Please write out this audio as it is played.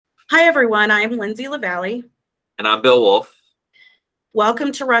Hi, everyone. I'm Lindsay LaValle. And I'm Bill Wolf.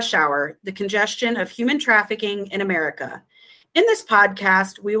 Welcome to Rush Hour, the congestion of human trafficking in America. In this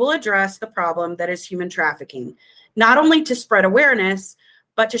podcast, we will address the problem that is human trafficking, not only to spread awareness,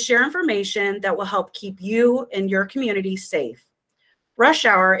 but to share information that will help keep you and your community safe. Rush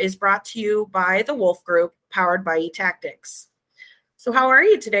Hour is brought to you by the Wolf Group, powered by eTactics. So how are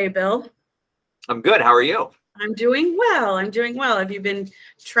you today, Bill? I'm good. How are you? I'm doing well. Have you been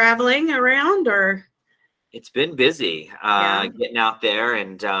traveling around or? It's been busy getting out there,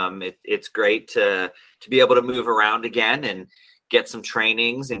 and it's great to be able to move around again and get some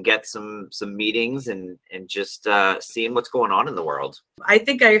trainings and get some meetings and just seeing what's going on in the world. I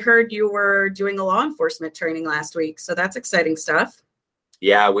think I heard you were doing a law enforcement training last week, so that's exciting stuff.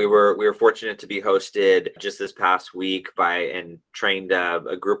 Yeah, we were fortunate to be hosted just this past week and trained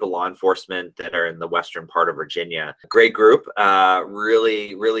a group of law enforcement that are in the western part of Virginia. Great group,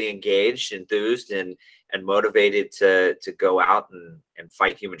 really engaged, enthused, and motivated to go out and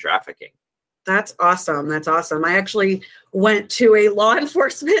fight human trafficking. That's awesome. I actually went to a law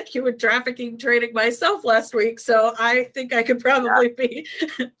enforcement human trafficking training myself last week, so I think I could probably be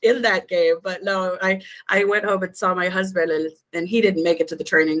in that game. But no, I went home and saw my husband, and he didn't make it to the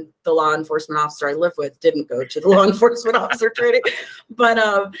training. The law enforcement officer I live with didn't go to the law enforcement officer training,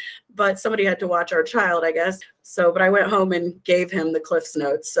 but somebody had to watch our child, I guess. So, but I went home and gave him the Cliff's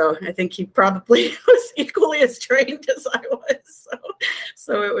Notes. So I think he probably was equally as trained as I was.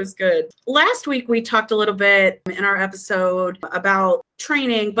 So it was good. Last week, we talked a little bit in our episode about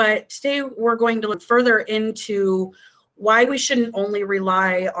training, but today we're going to look further into why we shouldn't only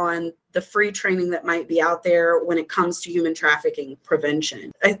rely on the free training that might be out there when it comes to human trafficking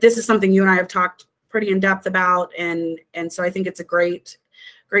prevention. This is something you and I have talked pretty in depth about. And so I think it's a great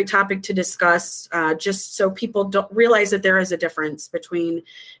topic to discuss, just so people don't realize that there is a difference between,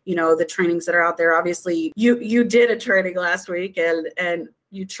 the trainings that are out there. Obviously, you did a training last week and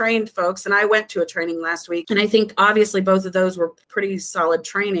you trained folks, and I went to a training last week. And I think obviously both of those were pretty solid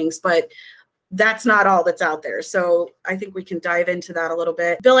trainings, but that's not all that's out there. So I think we can dive into that a little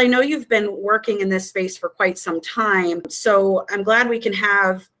bit. Bill, I know you've been working in this space for quite some time, so I'm glad we can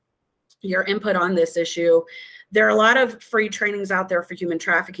have your input on this issue. There are a lot of free trainings out there for human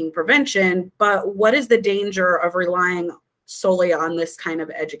trafficking prevention, but what is the danger of relying solely on this kind of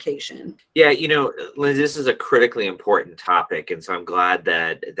education? Yeah, Liz, this is a critically important topic, and so I'm glad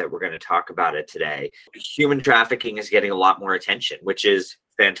that we're going to talk about it today. Human trafficking is getting a lot more attention, which is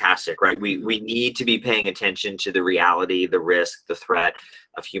fantastic, right? We need to be paying attention to the reality, the risk, the threat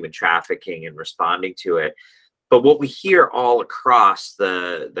of human trafficking and responding to it. But what we hear all across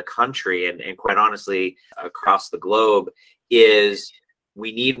the country and quite honestly across the globe is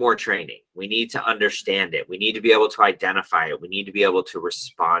we need more training. We need to understand it. We need to be able to identify it. We need to be able to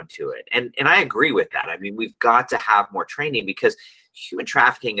respond to it. And I agree with that. I mean, we've got to have more training because human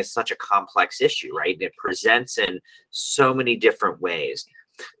trafficking is such a complex issue, right? And it presents in so many different ways.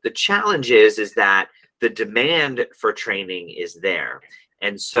 The challenge is that the demand for training is there.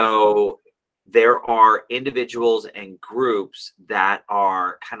 And so there are individuals and groups that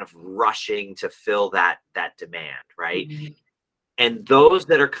are kind of rushing to fill that demand, right? Mm-hmm. And those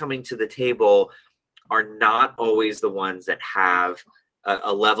that are coming to the table are not always the ones that have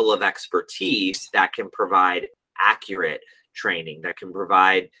a level of expertise that can provide accurate training, that can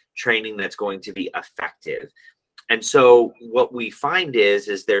provide training that's going to be effective. And so what we find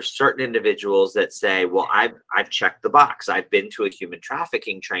is there's certain individuals that say, well, I've checked the box. I've been to a human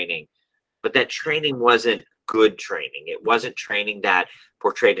trafficking training. But that training wasn't good training. It wasn't training that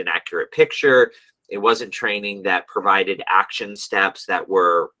portrayed an accurate picture. It wasn't training that provided action steps that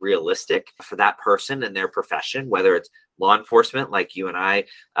were realistic for that person and their profession, whether it's law enforcement like you and I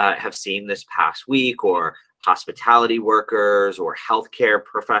have seen this past week, or hospitality workers or healthcare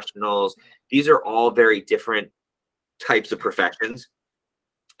professionals. These are all very different types of professions.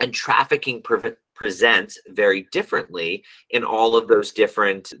 And trafficking presents very differently in all of those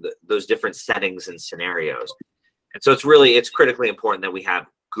different settings and scenarios. And so it's critically important that we have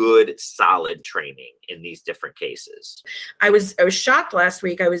good, solid training in these different cases. I was shocked last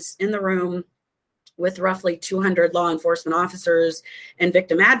week. I was in the room with roughly 200 law enforcement officers and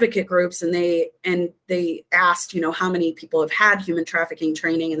victim advocate groups, and they asked, how many people have had human trafficking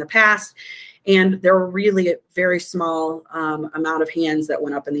training in the past. And there were really a very small amount of hands that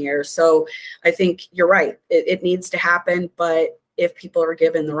went up in the air. So I think you're right. It needs to happen. But if people are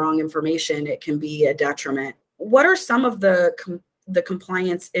given the wrong information, it can be a detriment. What are some of the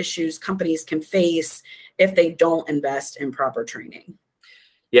compliance issues companies can face if they don't invest in proper training?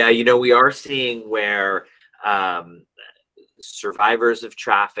 Yeah, we are seeing where survivors of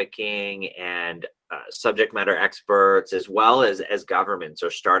trafficking and subject matter experts, as well as governments,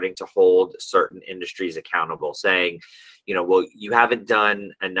 are starting to hold certain industries accountable, saying, well, you haven't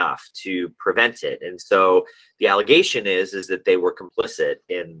done enough to prevent it. And so the allegation is that they were complicit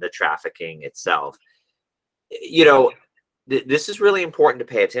in the trafficking itself. This is really important to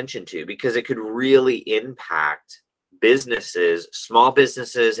pay attention to, because it could really impact businesses, small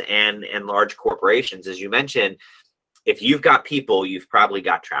businesses and large corporations. As you mentioned, if you've got people, you've probably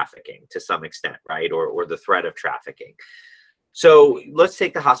got trafficking to some extent, right? Or the threat of trafficking. So let's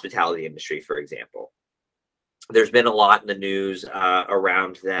take the hospitality industry, for example. There's been a lot in the news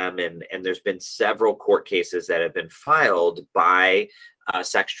around them, and there's been several court cases that have been filed by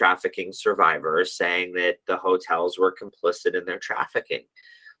sex trafficking survivors saying that the hotels were complicit in their trafficking.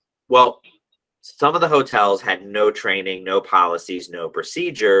 Well, some of the hotels had no training, no policies, no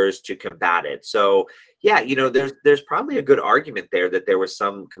procedures to combat it. So yeah, there's probably a good argument there that there was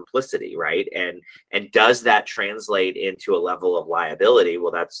some complicity, right? And does that translate into a level of liability?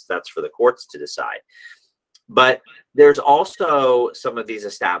 Well, that's for the courts to decide. But there's also some of these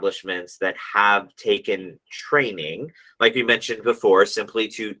establishments that have taken training, like we mentioned before, simply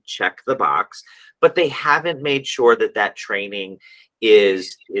to check the box, but they haven't made sure that that training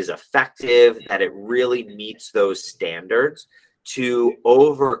is effective, that it really meets those standards to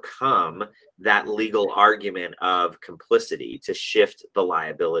overcome that legal argument of complicity, to shift the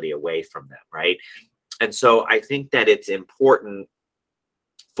liability away from them, right? And so I think that it's important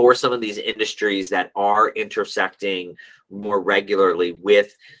for some of these industries that are intersecting more regularly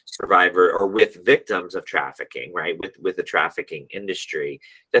with survivor or with victims of trafficking, right, with the trafficking industry,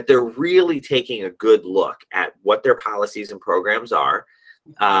 that they're really taking a good look at what their policies and programs are,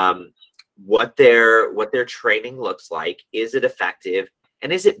 what their training looks like, is it effective,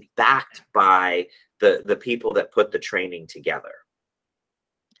 and is it backed by the people that put the training together.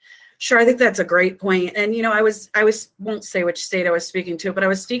 Sure, I think that's a great point. And I won't say which state I was speaking to, but I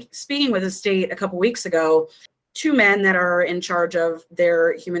was speaking with a state a couple weeks ago, two men that are in charge of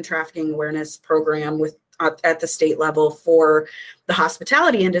their human trafficking awareness program at the state level for the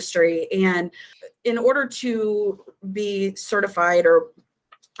hospitality industry. And in order to be certified or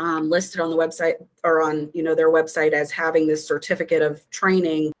listed on the website or on their website as having this certificate of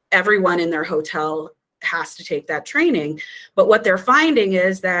training, everyone in their hotel has to take that training. But what they're finding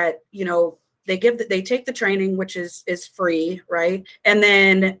is that they take the training, which is free, right? And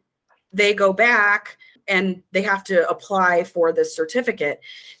then they go back and they have to apply for the certificate.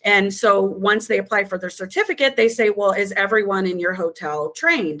 And so once they apply for their certificate, they say, well, is everyone in your hotel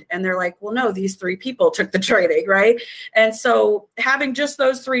trained? And they're like, well, no, these 3 people took the training, right? And so having just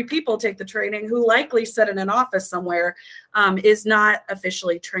those 3 people take the training, who likely sit in an office somewhere, is not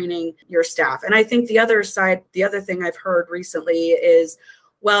officially training your staff. And I think the other thing I've heard recently is,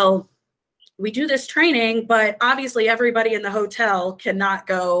 well, we do this training, but obviously everybody in the hotel cannot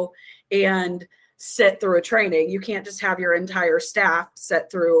go and sit through a training. You can't just have your entire staff sit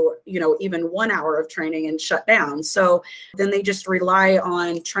through, even 1 hour of training and shut down. So then they just rely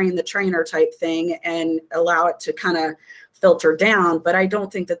on train the trainer type thing and allow it to kind of filter down. But I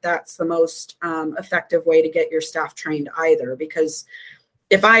don't think that that's the most effective way to get your staff trained either, because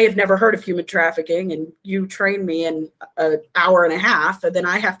if I have never heard of human trafficking and you train me in an hour and a half, and then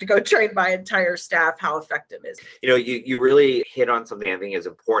I have to go train my entire staff, how effective is it? You really hit on something I think is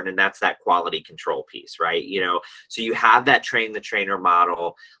important, and that's that quality control piece, right? So you have that train the trainer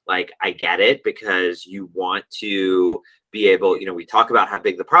model. Like, I get it, because you want to be able, we talk about how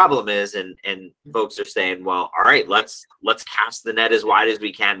big the problem is, and folks are saying, well, all right, let's cast the net as wide as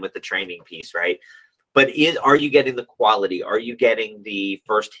we can with the training piece, right? But are you getting the quality? Are you getting the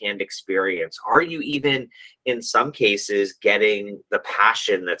firsthand experience? Are you even, in some cases, getting the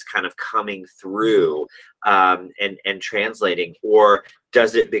passion that's kind of coming through and translating? Or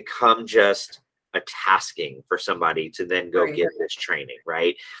does it become just a tasking for somebody to then go get this training,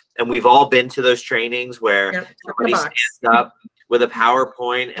 right? And we've all been to those trainings where somebody stands up with a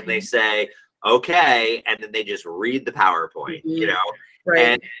PowerPoint and they say, okay, and then they just read the PowerPoint,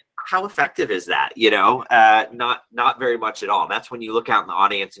 and how effective is that? Not very much at all. That's when you look out in the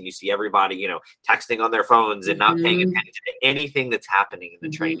audience and you see everybody, texting on their phones and not paying attention to anything that's happening in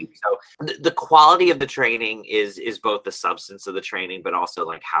the training. So the quality of the training is both the substance of the training, but also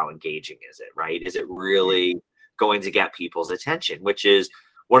like how engaging is it, right? Is it really going to get people's attention? Which is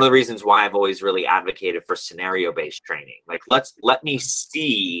one of the reasons why I've always really advocated for scenario-based training. Like, let me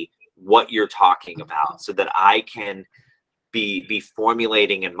see what you're talking about so that I can be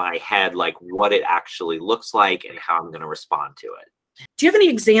formulating in my head like what it actually looks like and how I'm going to respond to it. Do you have any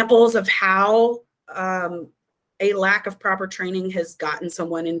examples of how a lack of proper training has gotten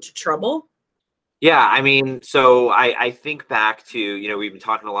someone into trouble? Yeah, I mean, so I think back to, we've been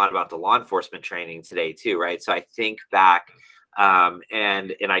talking a lot about the law enforcement training today too, right? So I think back,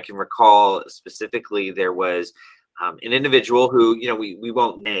 and I can recall specifically there was an individual who, we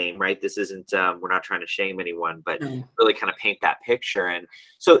won't name, right? This isn't, we're not trying to shame anyone, but really kind of paint that picture. And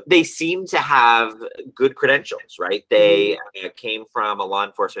so they seem to have good credentials, right? They came from a law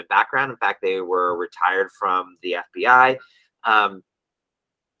enforcement background. In fact, they were retired from the FBI.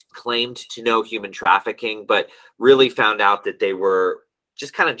 Claimed to know human trafficking, but really found out that they were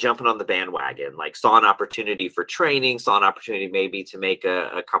just kind of jumping on the bandwagon, like saw an opportunity for training, saw an opportunity maybe to make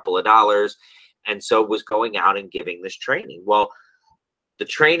a couple of dollars, and so was going out and giving this training. Well, the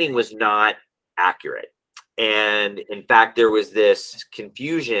training was not accurate. And in fact, there was this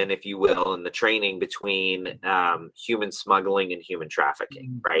confusion, if you will, in the training between human smuggling and human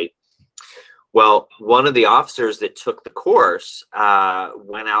trafficking, right? Well, one of the officers that took the course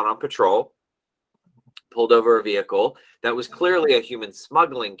went out on patrol, pulled over a vehicle that was clearly a human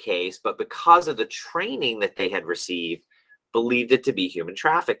smuggling case, but because of the training that they had received, believed it to be human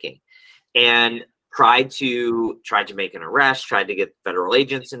trafficking, and tried to make an arrest, tried to get federal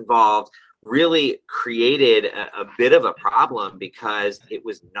agents involved, really created a bit of a problem because it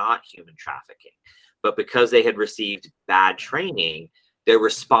was not human trafficking. But because they had received bad training, their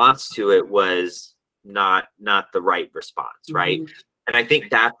response to it was not the right response, right? And I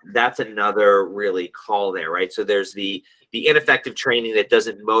think that's another really call there, right? So there's the ineffective training that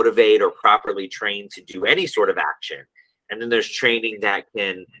doesn't motivate or properly train to do any sort of action, and then there's training that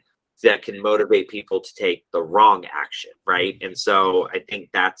can motivate people to take the wrong action, right? And so I think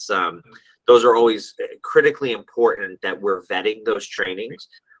that's those are always critically important, that we're vetting those trainings,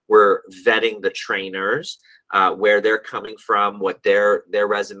 we're vetting the trainers, where they're coming from, what their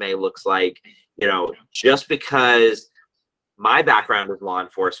resume looks like. Just because my background is law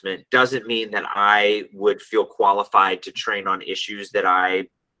enforcement doesn't mean that I would feel qualified to train on issues that I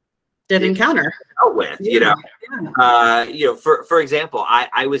did encounter with. For example,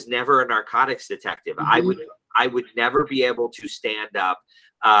 I was never a narcotics detective. I would never be able to stand up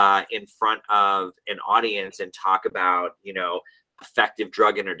in front of an audience and talk about effective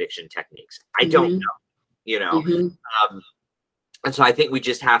drug interdiction techniques. I don't know. And so I think we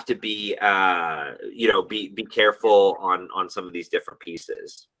just have to be be careful on some of these different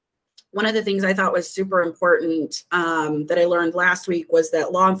pieces. One of the things I thought was super important that I learned last week was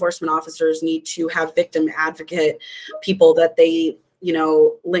that law enforcement officers need to have victim advocate people that they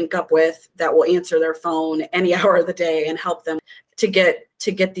link up with, that will answer their phone any hour of the day and help them to get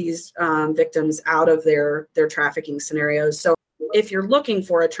these victims out of their trafficking scenarios. So if you're looking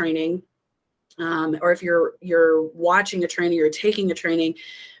for a training, or if you're watching a training, you're taking a training,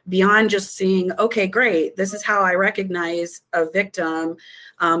 beyond just seeing, okay, great, this is how I recognize a victim,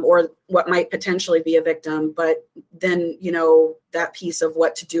 or what might potentially be a victim, but then that piece of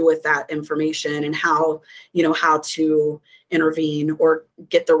what to do with that information and how to intervene or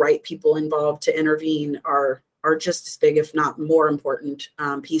get the right people involved to intervene are just as big, if not more important,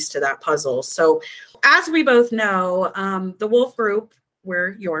 piece to that puzzle. So as we both know, the Wolf Group,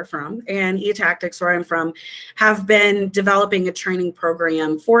 where you're from, and eTactics, where I'm from, have been developing a training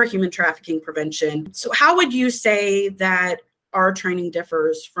program for human trafficking prevention. So how would you say that our training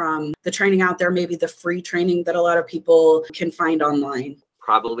differs from the training out there, maybe the free training that a lot of people can find online?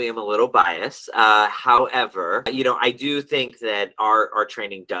 Probably am a little biased. However, I do think that our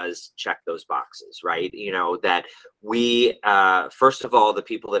training does check those boxes, right? That we, first of all, the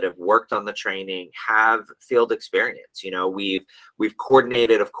people that have worked on the training have field experience. We've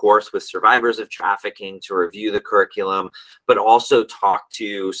coordinated, of course, with survivors of trafficking to review the curriculum, but also talk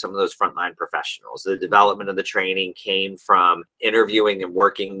to some of those frontline professionals. The development of the training came from interviewing and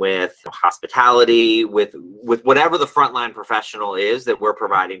working with hospitality, with whatever the frontline professional is that we're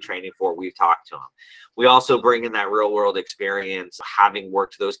providing training for. We've talked to them. We also bring in that real world experience, having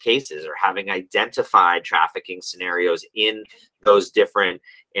worked those cases or having identified trafficking scenarios in those different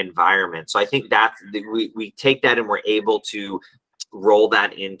environments. So I think that we take that and we're able to roll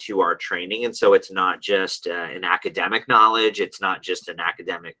that into our training. And so it's not just an academic knowledge, it's not just an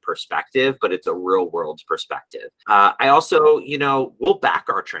academic perspective, but it's a real world perspective. I also, we'll back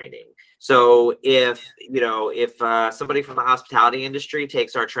our training. So if somebody from the hospitality industry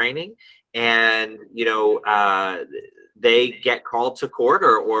takes our training and, they get called to court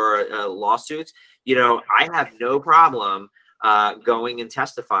or lawsuits, I have no problem going and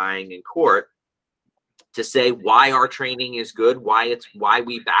testifying in court to say why our training is good, why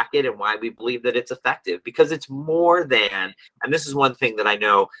we back it, and why we believe that it's effective, because it's more than, and this is one thing that I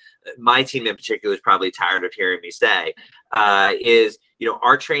know my team in particular is probably tired of hearing me say, is,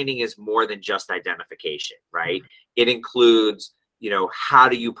 our training is more than just identification, right? It includes, how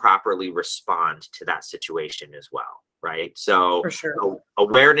do you properly respond to that situation as well, right? So For sure.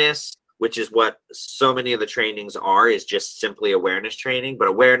 Awareness, which is what so many of the trainings are, is just simply awareness training, but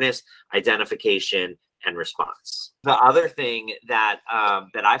awareness, identification, and response. The other thing that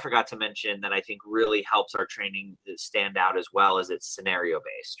that I forgot to mention that I think really helps our training stand out as well is it's scenario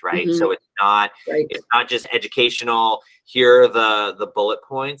based, right? Mm-hmm. So it's not just educational. Here are the bullet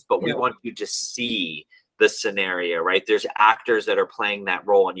points, but we want you to see the scenario, right? There's actors that are playing that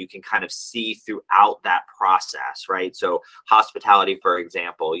role, and you can kind of see throughout that process, right? So hospitality, for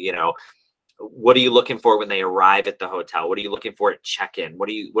example, what are you looking for when they arrive at the hotel? What are you looking for at check-in? What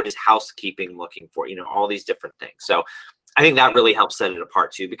is housekeeping looking for? All these different things. So I think that really helps set it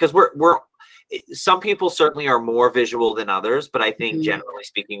apart too, because we're some people certainly are more visual than others, but I think generally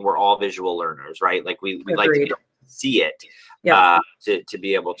speaking, we're all visual learners, right? Like we like to be able to see it, to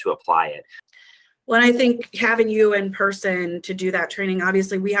be able to apply it. Well, I think having you in person to do that training,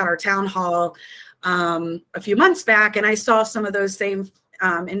 obviously we had our town hall a few months back, and I saw some of those same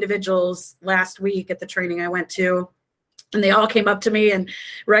individuals last week at the training I went to, and they all came up to me and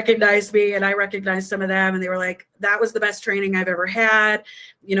recognized me, and I recognized some of them, and they were like, that was the best training I've ever had.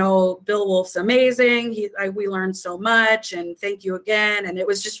 Bill Wolf's amazing. We learned so much, and thank you again. And it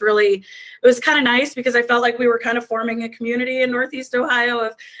was just it was kind of nice, because I felt like we were kind of forming a community in Northeast Ohio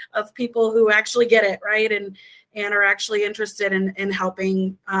of people who actually get it, right? And are actually interested in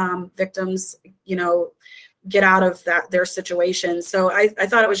helping victims, get out of their situation. So I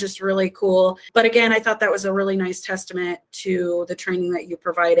thought it was just really cool. But again, I thought that was a really nice testament to the training that you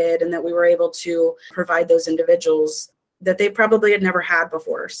provided, and that we were able to provide those individuals that they probably had never had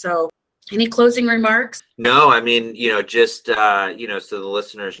before. So any closing remarks? No, I mean, just, so the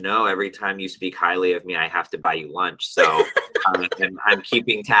listeners know, every time you speak highly of me, I have to buy you lunch. So I'm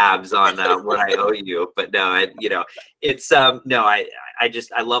keeping tabs on what I owe you. But no, it's, no,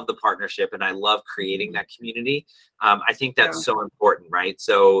 I love the partnership, and I love creating that community. I think that's so important, right?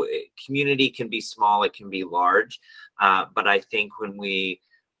 So community can be small, it can be large. But I think when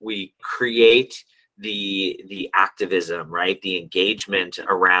we create the activism, right, the engagement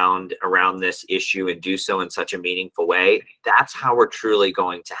around this issue, and do so in such a meaningful way, that's how we're truly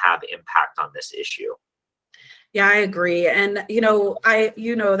going to have impact on this issue. Yeah, I agree. And,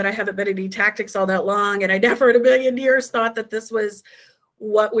 that I haven't been in tactics all that long, and I never in a million years thought that this was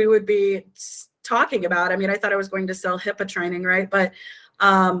what we would be talking about. I mean, I thought I was going to sell HIPAA training, right? But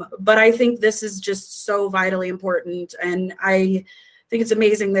I think this is just so vitally important. And I think it's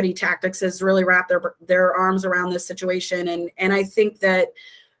amazing that eTactics has really wrapped their arms around this situation. And I think that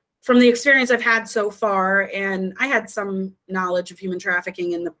from the experience I've had so far, and I had some knowledge of human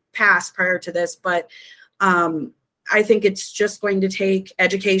trafficking in the past prior to this, but I think it's just going to take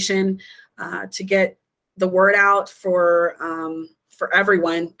education to get the word out for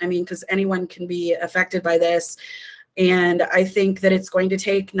everyone. I mean, because anyone can be affected by this. And I think that it's going to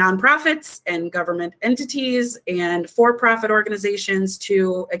take nonprofits and government entities and for-profit organizations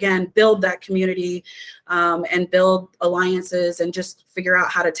to, again, build that community and build alliances and just figure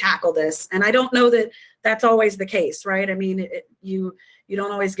out how to tackle this. And I don't know that that's always the case, right? I mean, you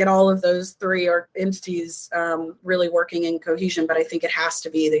don't always get all of those three or entities really working in cohesion, but I think it has to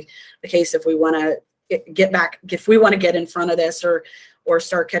be the case if we want to get in front of this or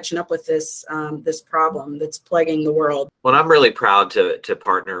start catching up with this problem that's plaguing the world. Well, I'm really proud to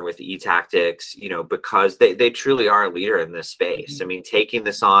partner with eTactics, because they truly are a leader in this space. I mean, taking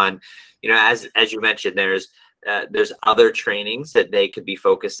this on, as you mentioned, there's other trainings that they could be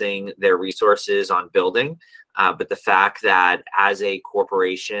focusing their resources on building. But the fact that as a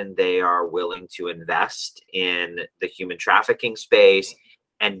corporation, they are willing to invest in the human trafficking space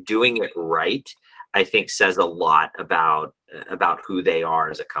and doing it right, I think says a lot about who they are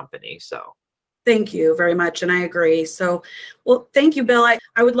as a company. So thank you very much. And I agree. So, well, thank you, Bill.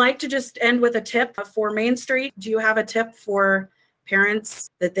 I would like to just end with a tip for Main Street. Do you have a tip for parents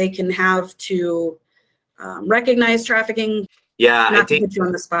that they can have to recognize trafficking? Yeah, Not to put you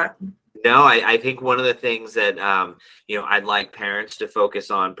on the spot. No, I think one of the things that, I'd like parents to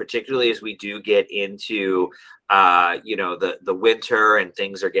focus on, particularly as we do get into, the winter and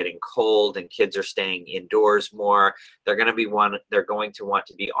things are getting cold and kids are staying indoors more, they're going to want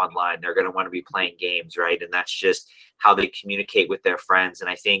to be online. They're going to want to be playing games, right? And that's just how they communicate with their friends. And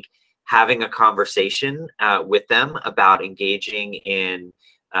I think having a conversation with them about engaging in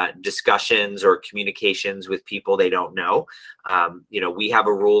discussions or communications with people they don't know. We have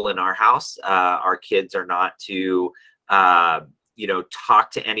a rule in our house. Our kids are not to,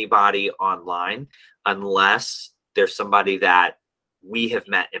 talk to anybody online unless there's somebody that we have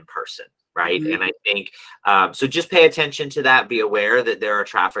met in person. Right. Mm-hmm. And I think, so just pay attention to that. Be aware that there are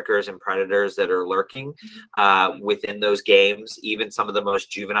traffickers and predators that are lurking within those games, even some of the most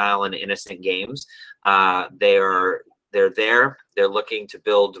juvenile and innocent games. They're there. They're looking to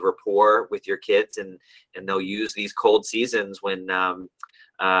build rapport with your kids, and they'll use these cold seasons when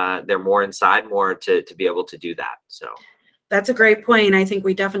they're more inside more to be able to do that. So. That's a great point. I think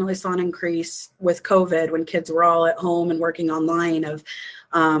we definitely saw an increase with COVID when kids were all at home and working online of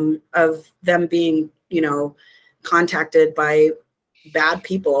them being, contacted by bad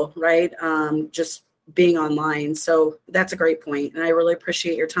people, right? Just being online. So that's a great point. And I really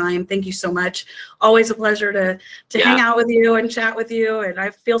appreciate your time. Thank you so much. Always a pleasure to hang out with you and chat with you. And I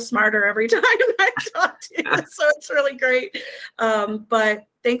feel smarter every time I talk to you. So it's really great. But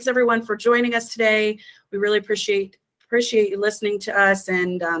thanks everyone for joining us today. We really appreciate you listening to us,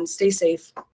 and stay safe.